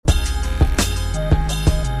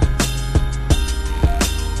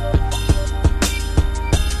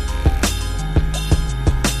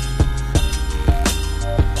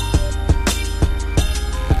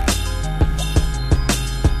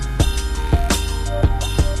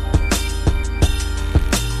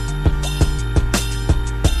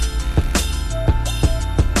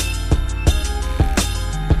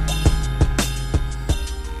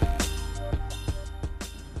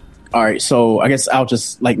All right, so I guess I'll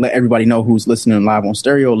just let everybody know who's listening live on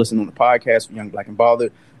stereo, listening on the podcast for Young Black and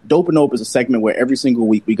Bothered. Dope and Nope is a segment where every single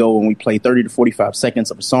week we go and we play 30 to 45 seconds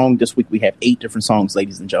of a song. This week we have 8 different songs,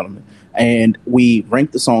 ladies and gentlemen. And we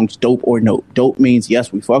rank the songs dope or nope. Dope means,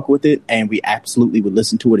 yes, we fuck with it, and we absolutely would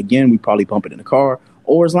listen to it again. We probably bump it in the car.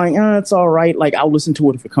 Or it's like, it's all right. Like, I'll listen to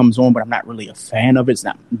it if it comes on, but I'm not really a fan of it. It's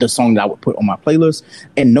not the song that I would put on my playlist.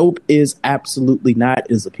 And Nope is absolutely not.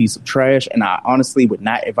 It is a piece of trash, and I honestly would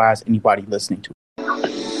not advise anybody listening to it.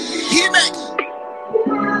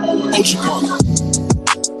 Ocean Park.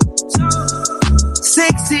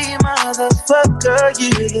 Sexy motherfucker, you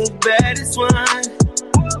the baddest one.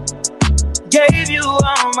 Gave you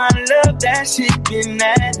all my love, that shit been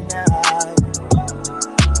that now.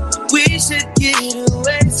 We should get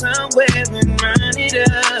away somewhere and run it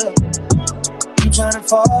up. I'm tryna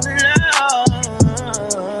fall in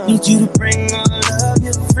love. Need you to bring all of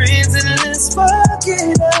your friends and let's fuck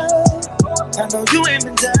it up. I know you ain't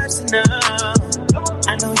been touched enough.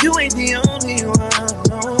 I know you ain't the only one.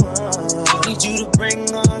 No. Need you to bring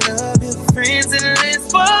all of your friends and let's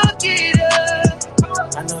fuck it up.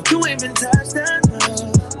 I know you ain't been touched enough.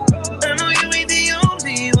 I know you ain't the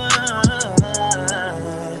only one.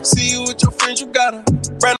 See you with your friends, you got her.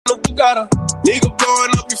 Brand new, you got her. Nigga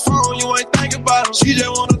blowing up your phone, you ain't thinking about her. She just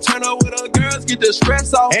wanna turn up with her girls, get the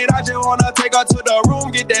stress off. And I just wanna take her to the room,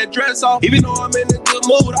 get that dress off. Even though I'm in a good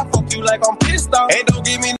mood, I fuck you like I'm pissed off. And don't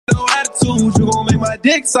give me no attitude, you gon' make my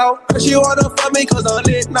dick soft. She wanna fuck me cause I'm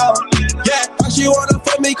lit now. Yeah, she wanna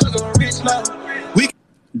fuck me cause I'm rich now.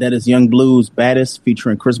 That is Young Blue's Baddest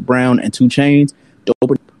featuring Chris Brown and 2 Chainz.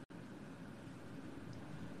 Dope.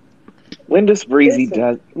 When does Breezy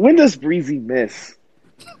miss?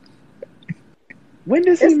 When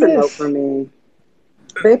does he It's a miss? note for me.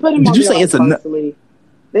 They put him Did on you there say like it's a no- partially.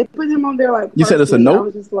 They put him on there like You said it's a partially. note? I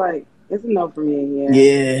was just like, it's a note for me. Yeah.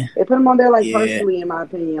 Yeah. They put him on there like Yeah. partially, in my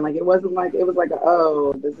opinion. Like it wasn't like it was like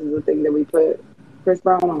this is the thing that we put Chris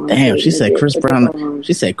Brown on. Damn, she said Chris Brown.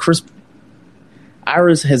 She said Chris.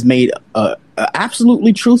 Iris has made a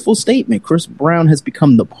absolutely truthful statement. Chris Brown has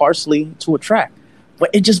become the parsley to a track.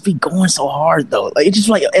 But it just be going so hard though. Like it just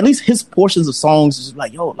like at least his portions of songs is just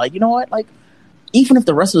like, yo, like you know what? Like even if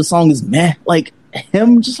the rest of the song is meh, like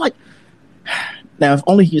him just like now if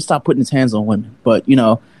only he could stop putting his hands on women. But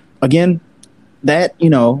again, that we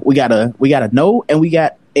got a no and we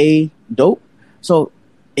got a dope. So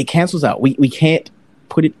it cancels out. We can't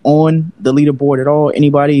put it on the leaderboard at all.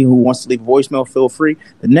 Anybody who wants to leave a voicemail, feel free.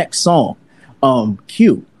 The next song,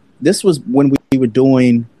 Q. This was when we were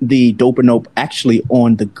doing the Dope or Nope actually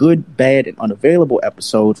on the Good, Bad, and Unavailable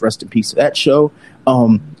episodes. Rest in peace to that show.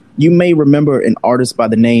 You may remember an artist by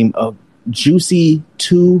the name of Juicy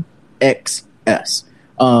 2XS.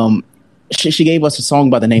 She gave us a song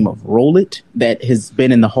by the name of Roll It that has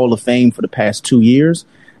been in the Hall of Fame for the past 2 years.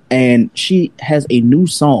 And she has a new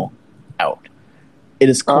song out. It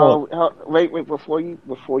is called... wait, before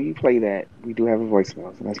you play that, we do have a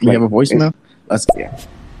voicemail. So let's play. We have a voicemail? Yeah.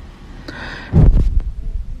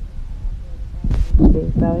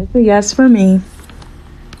 So it's a yes for me.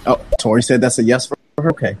 Oh, Tori said that's a yes for her.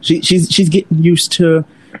 Okay, she's getting used to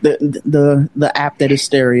the app that is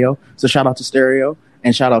Stereo. So shout out to Stereo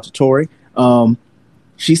and shout out to Tori.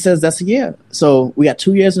 She says that's a yeah. So we got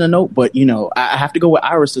 2 years in a note, but I have to go with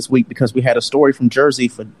Iris this week because we had a story from Jersey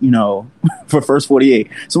for for First 48.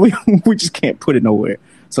 So we just can't put it nowhere.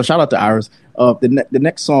 So shout out to Iris. The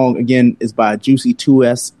next song again is by Juicy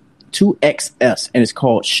 2XS and it's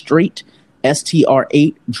called Straight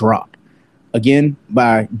STR8 Drop. Again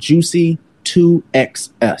by Juicy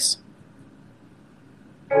 2XS.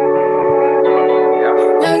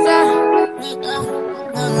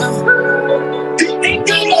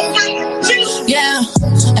 Yeah,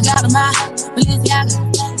 I got on my Balenciaga,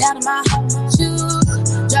 down on my shoes,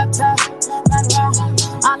 drop top, right around,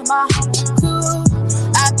 all of my cool.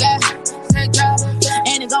 I got straight drop,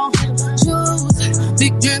 and it gon' choose.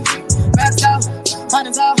 Big drip, racks out,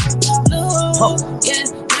 hundreds off, blue. Yeah,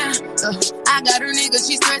 I got her nigga,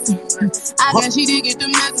 she stressing. I guess she did get the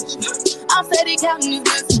message. I'm steady counting his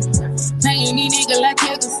blessings, paying these niggas like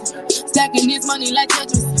checkers, stacking this money like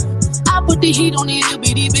Tetris. I put the heat on these little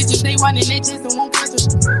bitty bitches. They running their chest and won't press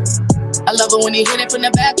it. I love it when he hit it from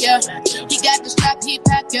the back, yeah. He got the strap, he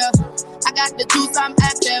packed, yeah. I got the juice, I'm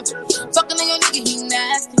active. Fucking on your nigga, he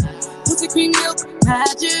nasty. Pussy cream milk,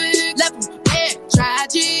 magic. Left him dead,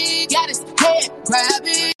 tragic. Got his head, grab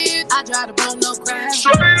it. I try to bone no crab.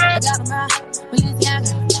 I got on my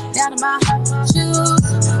Balenciaga, down on my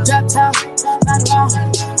shoes. Drop top, right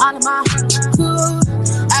around, all of my cool.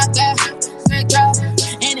 I got straight drop.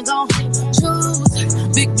 And it gon'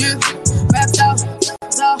 choose big drip, wrapped up,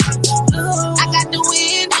 so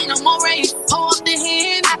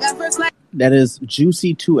That is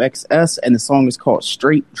Juicy 2XS, and the song is called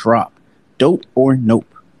Straight Drop. Dope or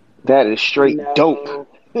nope? That is straight dope.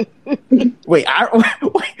 Wait,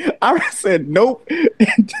 I said nope,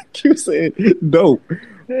 and Q said dope.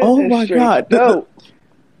 Oh my God. Dope.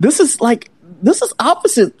 This is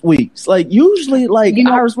opposite weeks. Like usually, like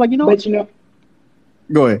Iris, like but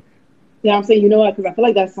Go ahead. Yeah, I'm saying what, because I feel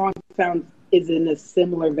like that song is in a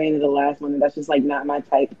similar vein of the last one, and that's just like not my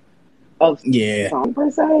type of song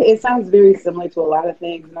per se. It sounds very similar to a lot of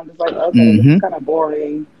things, and I'm just like, okay, this is kind of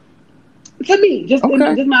boring to me. Just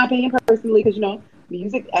my opinion personally, because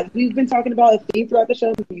music, as we've been talking about a theme throughout the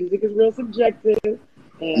show, music is real subjective,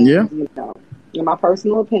 and in my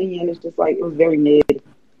personal opinion, it's just like it was very mid.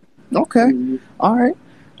 Okay, all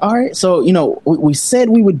right. So we said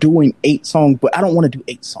we were doing 8 songs, but I don't want to do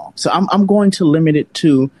 8 songs. So I'm going to limit it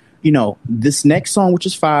to this next song, which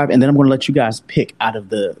is 5, and then I'm going to let you guys pick out of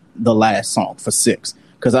the last song for 6,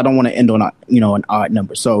 because I don't want to end on an odd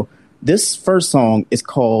number. So this first song is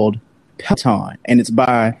called Peloton, and it's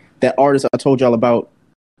by that artist I told y'all about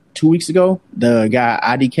 2 weeks ago, the guy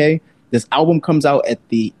IDK. This album comes out at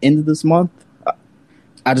the end of this month.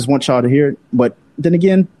 I just want y'all to hear it, but then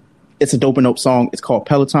again, it's a dope and dope song. It's called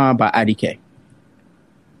Peloton by IDK.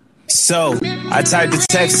 So, I typed a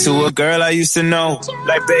text to a girl I used to know.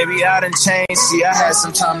 Like, baby, I done changed. See, I had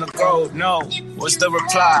some time to grow. No, what's the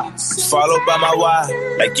reply? Followed by my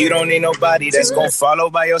why. Like, you don't need nobody that's gonna follow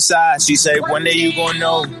by your side. She say, one day you gonna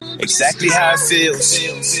know exactly how it feels.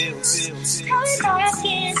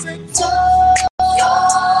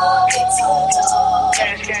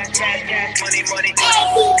 Money.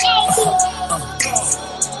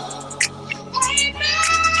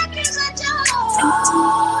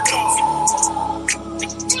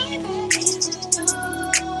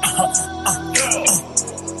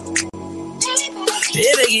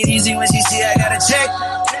 It make it easy when she see I got a check.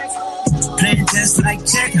 Playing just like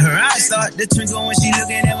check. Her eyes start to twinkle when she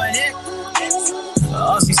looking at my neck.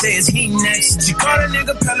 All she say is he next. She call a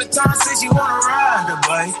nigga Peloton, say she wanna ride the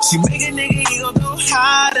bike. She make a nigga he gon' go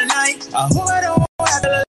high tonight. I hope I don't have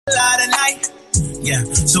to lie tonight. Yeah,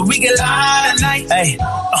 so we can lie tonight. Hey,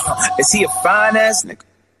 is he a fine ass nigga?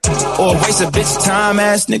 Or a waste of bitch time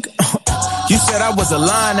ass nigga? You said I was a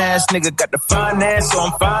line ass nigga, got the fine ass, so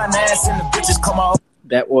I'm fine ass, and the bitches come out.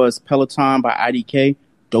 That was Peloton by IDK.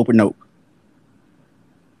 Dope or nope?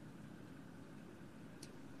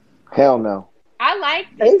 Hell no. I like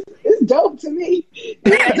it. It's dope to me. Yeah,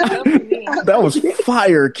 it's dope to me. That was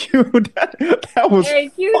fire, Q. That was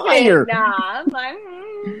fire. Nah, I'm like,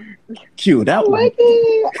 Q, that one. I like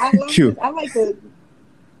it. Q. I like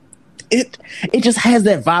it. It just has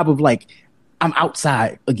that vibe of like I'm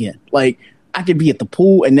outside again. Like I could be at the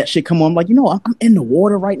pool and that shit come on. I'm like, I'm in the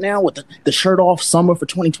water right now with the shirt off, summer for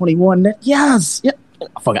 2021. Yes. Yeah.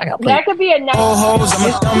 Fuck, I got to play. That could be a nice.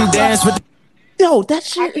 Yo, that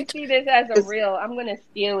shit. I can see this as a reel. I'm gonna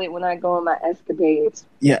steal it when I go on my escapades.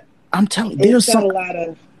 Yeah, I'm telling you, there's a lot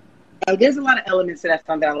of elements to that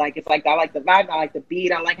song that I like. It's like I like the vibe, I like the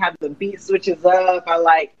beat, I like how the beat switches up. I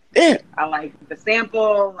like the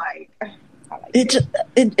sample. Like I like it.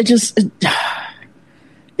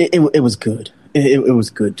 It was good. It was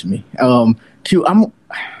good to me. Q, I'm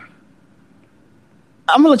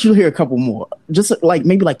gonna let you hear a couple more, just like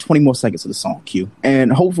maybe like 20 more seconds of the song, Q,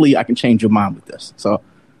 and hopefully I can change your mind with this. So,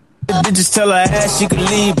 bitches tell her ass she can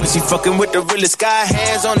leave, but she fucking with the realest guy.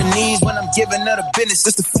 Hands on the knees when I'm giving her the business,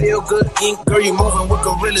 just to feel good. Ink, girl, you moving with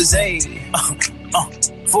gorillas, ayy.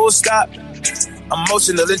 Full stop.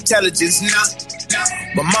 Emotional intelligence,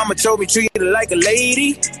 nah. My mama told me treat her like a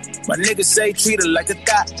lady. My niggas say treat her like a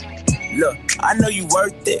thot. Look, I know you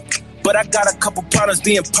worth it, but I got a couple problems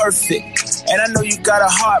being perfect. And I know you got a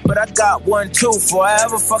heart, but I got one too. Before I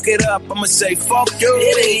ever fuck it up, I'ma say fuck you.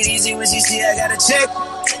 It ain't easy when she see I got a check.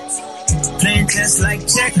 Playing just like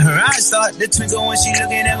check. Her eyes start to twinkle when she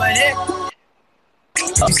looking at my neck.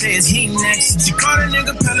 She say is he next. She call a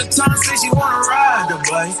nigga Peloton, say she wanna ride the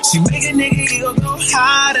bike. She make a nigga he gon' go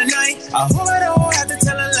high tonight. I hope I don't have to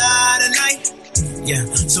tell a lie tonight. Yeah,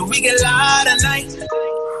 so we can lie tonight.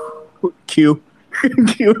 Q.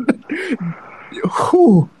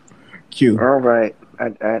 Q. All right. All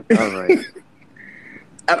right.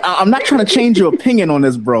 I'm not trying to change your opinion on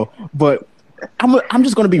this, bro, but I'm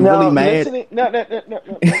just going to be really mad.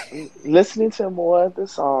 Listening to more of the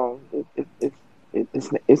song,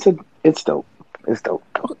 it's dope. It's dope.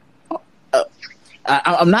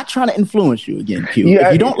 I'm not trying to influence you again, Q.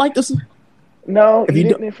 If you don't like this, no, if you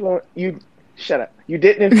didn't influence you. Shut up. You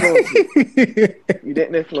didn't influence me. You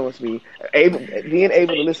didn't influence me. Being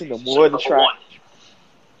able to listen to more of the track.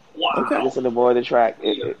 Okay. Listen to more of the track.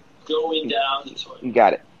 Going down. You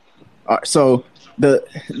got it. All right, so the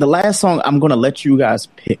last song I'm going to let you guys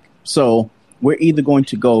pick. So we're either going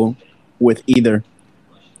to go with either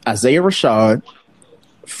Isaiah Rashad,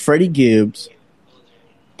 Freddie Gibbs,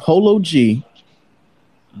 Polo G,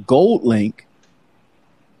 Gold Link,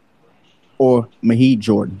 or Mahid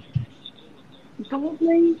Jordan. Gold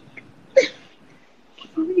Link.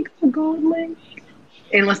 Gold Link.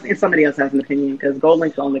 Unless if somebody else has an opinion, because Gold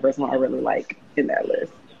Link's the only person I really like in that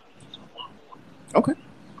list. Okay.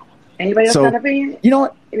 Anybody else got an opinion? You know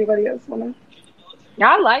what? Anybody else want to?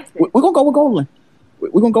 I like it. We're going to go with Gold Link. We're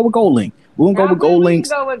going to go with Gold Link. We're going to go with Gold Link.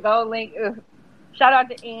 Go with Gold Link. Ugh. Shout out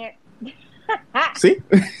to Ant. See?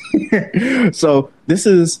 So this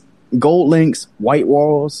is Gold Link's White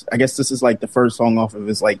Walls. I guess this is like the first song off of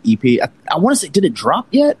his like EP. I want to say, did it drop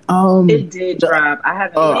yet? It did drop. I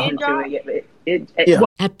haven't listened to it yet, but yeah.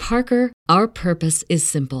 At Parker, our purpose is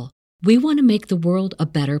simple. We want to make the world a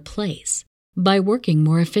better place by working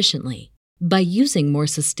more efficiently, by using more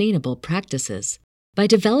sustainable practices, by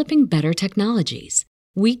developing better technologies.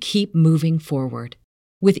 We keep moving forward.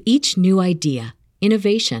 With each new idea,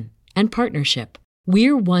 innovation, and partnership,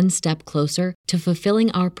 we're one step closer to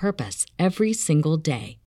fulfilling our purpose every single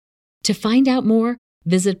day. To find out more,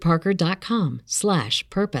 visit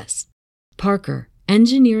parker.com/purpose. Parker,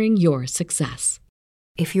 engineering your success.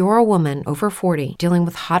 If you're a woman over 40 dealing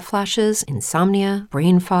with hot flashes, insomnia,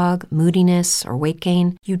 brain fog, moodiness, or weight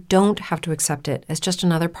gain, you don't have to accept it as just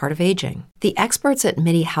another part of aging. The experts at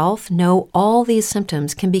MIDI Health know all these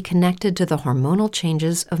symptoms can be connected to the hormonal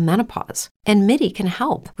changes of menopause. And MIDI can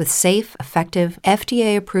help with safe, effective,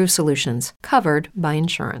 FDA-approved solutions covered by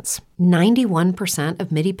insurance. 91%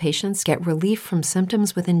 of MIDI patients get relief from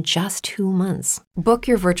symptoms within just 2 months. Book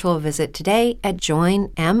your virtual visit today at joinmidi.com.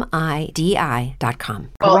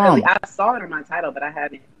 Oh, I saw it on my title, but I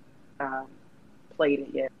haven't played it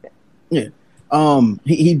yet. Yeah.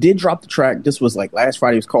 He did drop the track. This was like last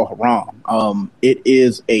Friday. It was called Haram. It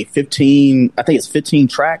is I think it's 15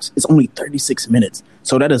 tracks. It's only 36 minutes.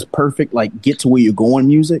 So that is perfect, like, get to where you're going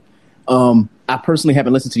music. I personally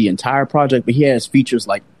haven't listened to the entire project, but he has features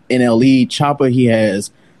like NLE, Chopper. He has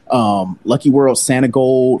Lucky World, Santa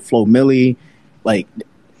Gold, Flo Milli. Like,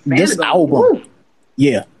 this album. Woo.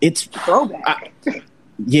 Yeah, it's throwback. I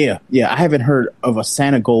haven't heard of a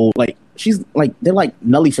Santa Gold. Like, she's like, they're like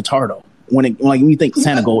Nelly Furtado. When you think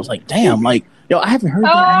Santa Gold, it's like, damn, like, yo, I haven't heard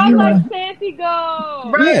that. I like Santy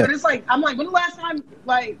Gold. Right, yeah. But it's like, I'm like, when the last time,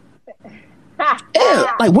 like,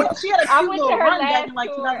 yeah, like what? She had a cute little run back in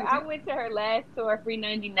like 2000. I went to her last tour, Free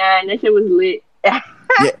 99. That shit was lit. Yeah,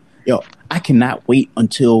 yo, I cannot wait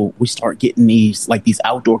until we start getting these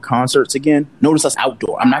outdoor concerts again. Notice us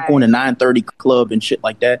outdoor. I'm not going to 930 Club and shit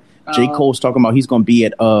like that. J. Cole's talking about he's going to be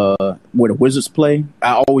at where the Wizards play.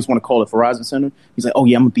 I always want to call it Verizon Center. He's like, oh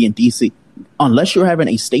yeah, I'm going to be in DC. Unless you're having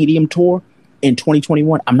a stadium tour in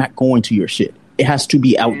 2021, I'm not going to your shit. It has to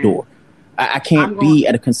be outdoor. I can't be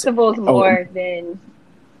at a festivals more than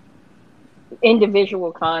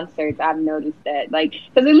individual concerts. I've noticed that, like,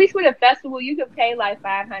 because at least with a festival, you can pay like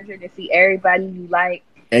 $500 to see everybody you like,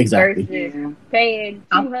 exactly, versus paying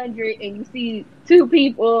 $200 and you see 2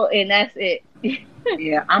 people and that's it.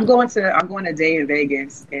 Yeah, I'm going to Day in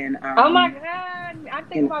Vegas, and oh my god, I'm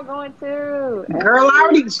thinking about going too. Girl, I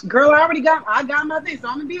already got my thing, so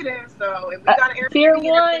I'm gonna be there. So if we got an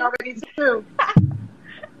Airbnb already too.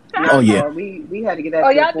 Oh yeah, we had to get that. Oh,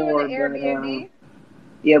 y'all doing the Airbnb?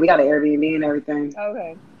 Yeah, we got an Airbnb and everything.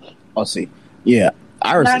 Okay. I'll see. Yeah,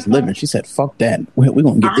 Iris is living. She said, "Fuck that. We're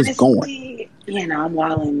gonna get this going." You know, I'm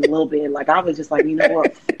wilding a little bit. Like, I was just like, you know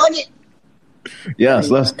what? Fuck it.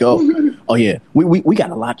 Yes, let's go. Oh yeah, we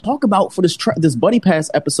got a lot to talk about for this Buddy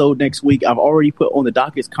Pass episode next week. I've already put on the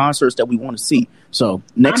docket concerts that we want to see. So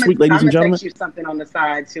next week, ladies and gentlemen, I'm gonna text you something on the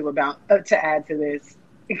side too about to add to this.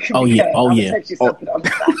 Oh yeah, oh yeah. Text you something on the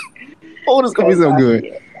side. Oh, this is gonna be so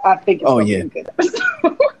good. I think it's gonna be good.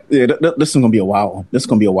 Yeah, this is gonna be a wild one. This is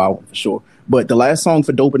gonna be a wild one for sure. But the last song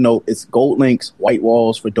for Dope and Note is Gold Link's White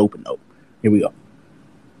Walls for Dope and Note. Here we go.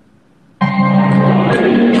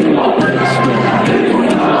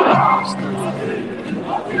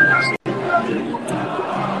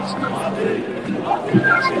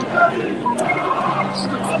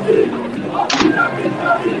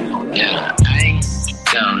 Yeah, I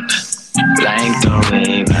don't like the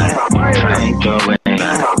way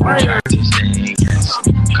back, try to stay, yes,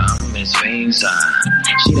 come and swings,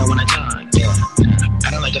 she don't wanna talk, yeah,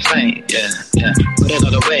 I don't like to fight, yeah, put it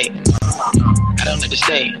all away, I don't need to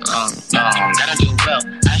stay. Gotta do well.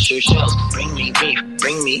 I shoot shells. Bring me beef.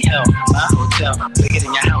 Bring me hell. My hotel. Bigger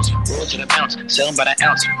than your house. Roll to the bounce. Sell by the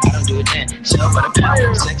ounce. I don't do it then. Sell by the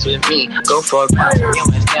pound. Sex with me. Go for a pound. Your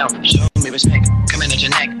ass down. Show me respect. Come in at your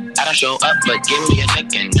neck. I don't show up, but give me a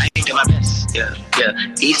check and I ain't do my best. Yeah, yeah.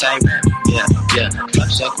 East side rap. Yeah, yeah. Fuck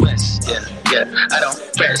Suck West. Yeah, yeah. I don't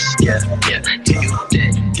press. Yeah, yeah. Till you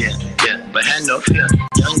dead. Yeah, yeah. But had no fear.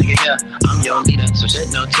 Young nigga here. I'm your leader, so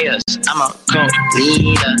shed no tears. I'm a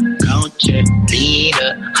co-leader, culture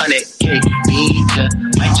leader, 100K leader.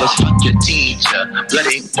 Might just fuck your teacher.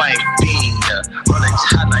 Bloody white beater. Rolex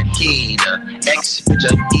hot like heater.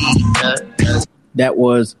 Ex-bitch eater. That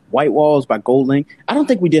was White Walls by GoldLink. I don't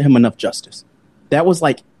think we did him enough justice. That was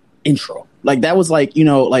like intro. Like that was like, you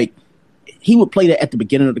know, like he would play that at the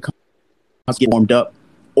beginning of the concert, get warmed up,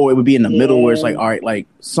 or it would be in the middle where it's like, all right, like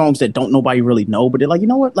songs that don't nobody really know, but they're like, you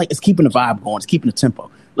know what? Like it's keeping the vibe going. It's keeping the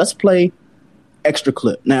tempo. Let's play Extra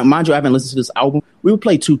Clip. Now, mind you, I haven't listened to this album. We would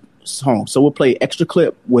play 2 songs. So we'll play Extra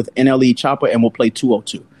Clip with NLE Chopper and we'll play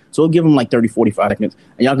 202. So we'll give them like 30, 45 seconds.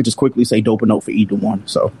 And y'all can just quickly say dope or note for either one.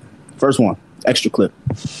 So first one. Extra Clip.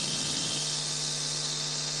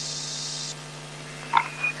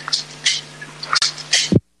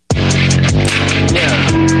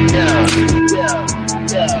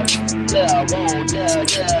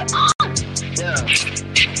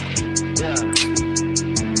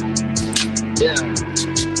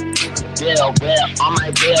 On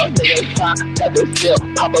my bill, they pop, that bitch still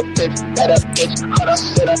pop a bitch, that a bitch, hold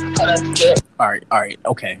up, All right,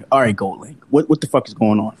 okay. All right, GoldLink. What the fuck is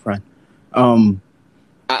going on, friend?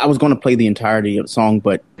 I was going to play the entirety of the song,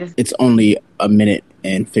 but it's only a minute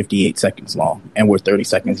and 58 seconds long, and we're 30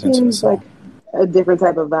 seconds into the song. Like a different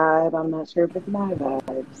type of vibe. I'm not sure if it's my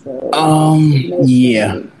vibe. So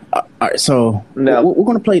yeah. All right, so we're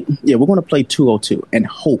going to play. Yeah, we're going to play 202 and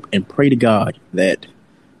hope and pray to God that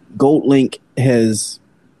GoldLink has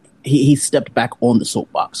he stepped back on the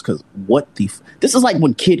soapbox, because this is like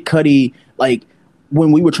when Kid Cudi, like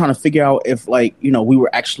when we were trying to figure out if, like, you know, we were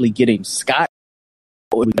actually getting Scott,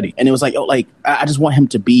 and it was like, oh, like I just want him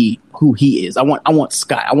to be who he is. I want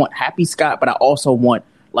Scott. I want happy Scott, but I also want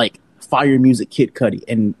like fire music Kid Cudi.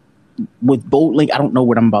 And with GoldLink, I don't know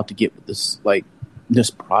what I'm about to get with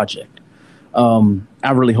this project.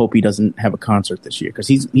 I really hope he doesn't have a concert this year, because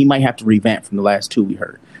he might have to revamp from the last 2 we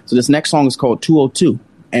heard. So this next song is called 202,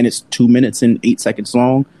 and it's 2 minutes and 8 seconds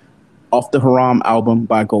long, off the Haram album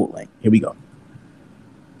by GoldLink. Here we go.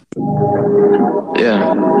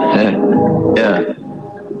 Yeah.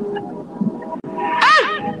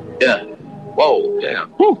 Whoa. Yeah.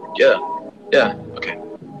 Woo. Yeah. Okay.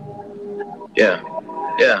 Yeah.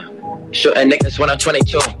 Shooting niggas when I'm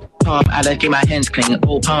 22. I done keep my hands clean.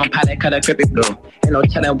 Old palm pilot cut a creepy blue. Ain't no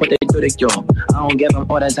telling what they do to you. I don't give them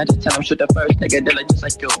orders, I just tell them shoot the first nigga, dealer just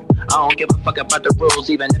like you. I don't give a fuck about the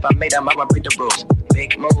rules, even if I made them, I would break the rules.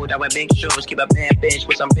 Big mood, I wear big shoes, keep a bad bitch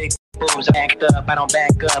with some big boobs. I act up, I don't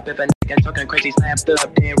back up. If a nigga talking crazy, slapped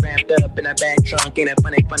up, then ramped up in a back trunk. Ain't it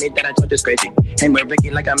funny that I talk this crazy? Hang with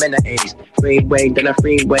Ricky like I'm in the 80s. Freeway, then a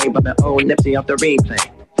freeway, but the old Nipsey off the replay.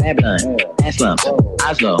 Fabulous, ass lumps,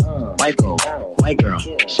 Oslo, white gold, white girl,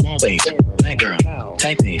 small waist, black girl,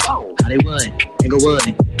 tight face, Hollywood,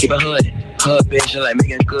 Inglewood, keep a hood bitch, like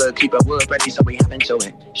making good, keep a wood ready, so we hop into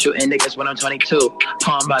it. Shooting niggas when I'm 22,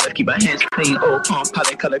 palm bottle, keep my hands clean, old palm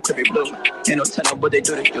pilot color, creepy blue. Ain't no telling what they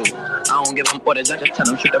do to you. I don't give them orders, I just tell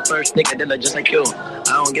them shoot the first nigga, dealer just like you. I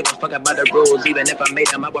don't give a fuck about the rules, even if I made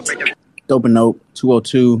them, I would break the. Dope and Note,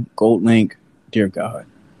 202, GoldLink, dear God.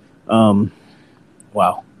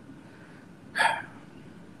 Wow.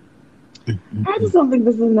 I just don't think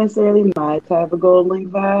this is necessarily my type of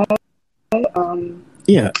GoldLink vibe.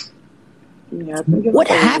 Yeah. I think what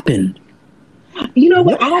happened? You know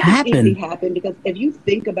what? I don't think anything happened, because if you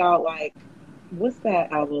think about, like, what's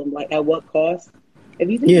that album, like, At What Cost? If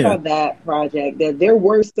you think about that project, that there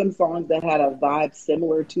were some songs that had a vibe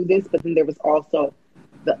similar to this, but then there was also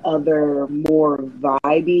the other more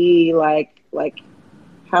vibey, like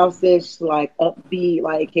house-ish, like upbeat,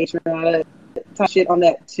 like K-Tronada type shit on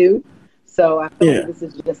that too. So I feel like this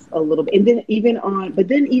is just a little bit. And then even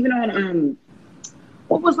on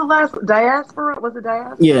what was the last Diaspora? Was it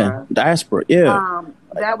Diaspora? Yeah, Diaspora. Yeah.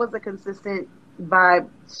 That was a consistent vibe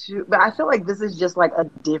too. But I feel like this is just like a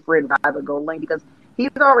different vibe of GoldLink, because he's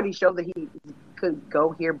already showed that he could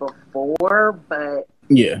go here before, but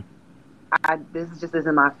this just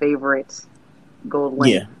isn't my favorite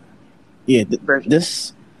GoldLink. Version.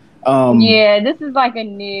 This is like a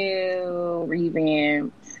new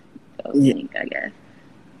revamped GoldLink, I guess.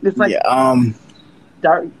 It's like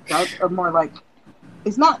dark, or more like,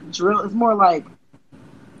 it's not drill. It's more like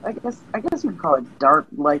I guess you could call it dark,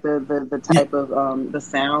 like the type of the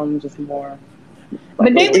sound, just more.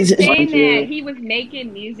 But they were saying that he was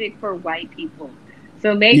making music for white people,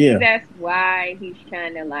 so maybe that's why he's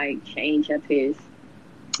trying to like change up his.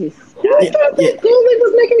 I thought that Kool-Aid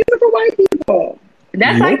was making music for white people.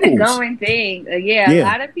 That's like the going thing. A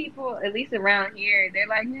lot of people, at least around here, they're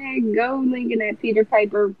like, "Man, go link in that Peter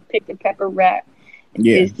Piper, Pick the Pepper rap."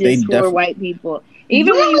 It's just for white people.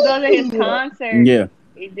 Even when you go to his concert,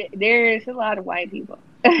 there's a lot of white people.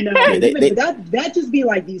 No, that just be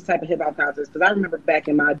like these type of hip hop concerts. Because I remember back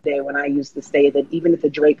in my day when I used to stay that even at the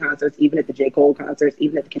Drake concerts, even at the J. Cole concerts,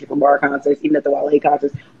 even at the Kendrick Lamar concerts, even at the Wale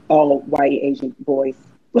concerts, all white Asian boys.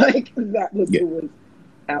 Like that was who was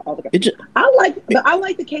out all the time. I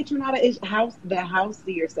like the K Tronada house, the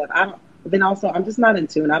houseier stuff. I'm just not in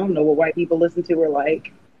tune. I don't know what white people listen to or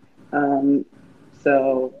like.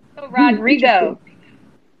 So Rodrigo.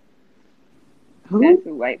 Who? That's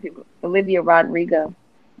who white people. Olivia Rodrigo.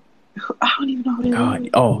 I don't even know who that is.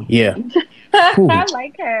 Oh yeah. I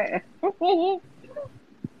like her.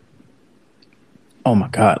 Oh my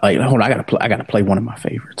God! Like, hold on, I gotta play one of my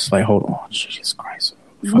favorites. Like, hold on, Jesus Christ.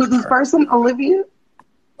 Was this person Olivia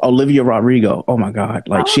Rodrigo? Oh my God!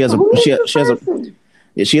 Like, she has a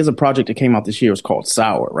project that came out this year. It's called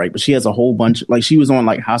Sour, right? But she has a whole bunch. Like, she was on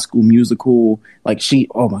like High School Musical. Like,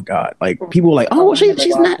 oh my God! Like, people were like, oh,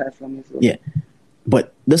 she's not. Yeah,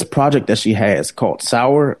 but this project that she has called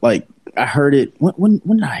Sour, like, I heard it. When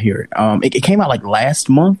did I hear it? It came out like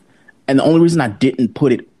last month, and the only reason I didn't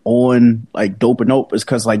put it on like Dope and Nope is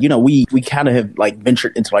because, like, you know, we kind of have like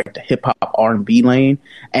ventured into like the hip hop R&B lane,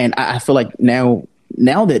 and I feel like now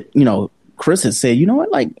that, you know, Chris has said, you know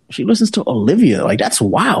what, like, she listens to Olivia, like, that's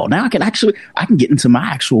wild. Now I can get into my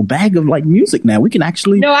actual bag of like music. Now we can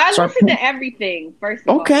actually I listen to everything. First of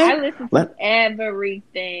all, I listen to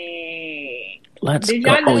everything. Did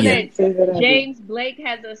y'all know that James Blake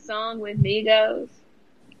has a song with Migos?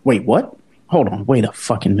 Wait, what? Hold on, wait a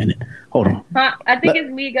fucking minute. Hold on. I think it's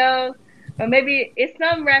Migos, or maybe it's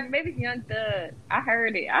some rapper. Maybe it's Young Thug. I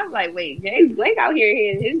heard it. I was like, wait, James Blake out here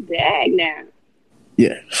in his bag now.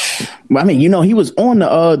 Yeah, well, I mean, you know, he was on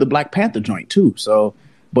the Black Panther joint too. So,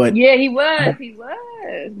 but yeah, he was. He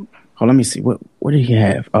was. Oh, let me see. What did he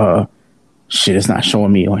have? Shit, it's not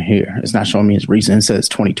showing me on here. It's not showing me his recent. It says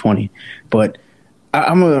 2020, but.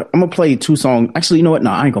 I'm gonna play two songs. Actually, you know what?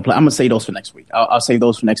 No, I ain't gonna play. I'm gonna save those for next week. I'll save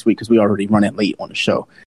those for next week because we already running late on the show.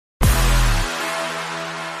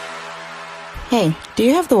 Hey, do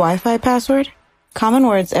you have the Wi-Fi password? Common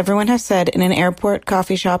words everyone has said in an airport,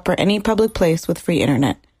 coffee shop, or any public place with free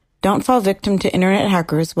internet. Don't fall victim to internet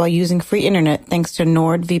hackers while using free internet thanks to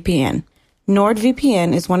NordVPN.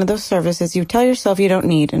 NordVPN is one of those services you tell yourself you don't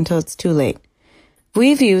need until it's too late.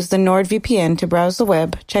 We've used the NordVPN to browse the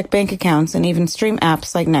web, check bank accounts, and even stream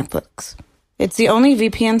apps like Netflix. It's the only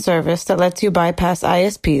VPN service that lets you bypass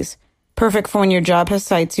ISPs, perfect for when your job has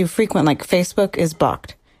sites you frequent like Facebook is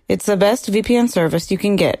blocked. It's the best VPN service you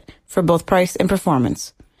can get for both price and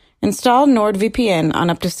performance. Install NordVPN on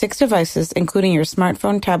up to 6 devices, including your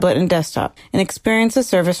smartphone, tablet, and desktop, and experience the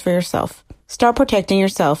service for yourself. Start protecting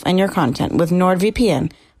yourself and your content with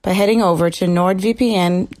NordVPN by heading over to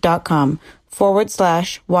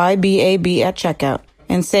nordvpn.com/YBAB at checkout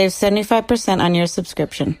and save 75% on your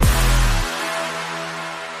subscription.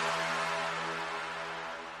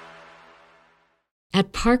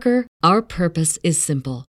 At Parker, our purpose is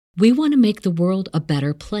simple. We want to make the world a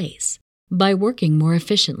better place by working more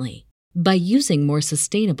efficiently, by using more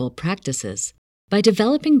sustainable practices, by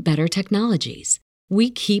developing better technologies. We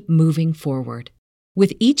keep moving forward.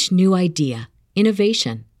 With each new idea,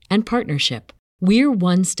 innovation, and partnership, we're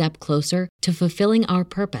one step closer to fulfilling our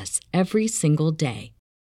purpose every single day.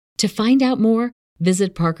 To find out more,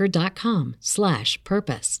 visit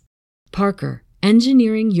parker.com/purpose. Parker,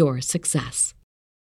 engineering your success.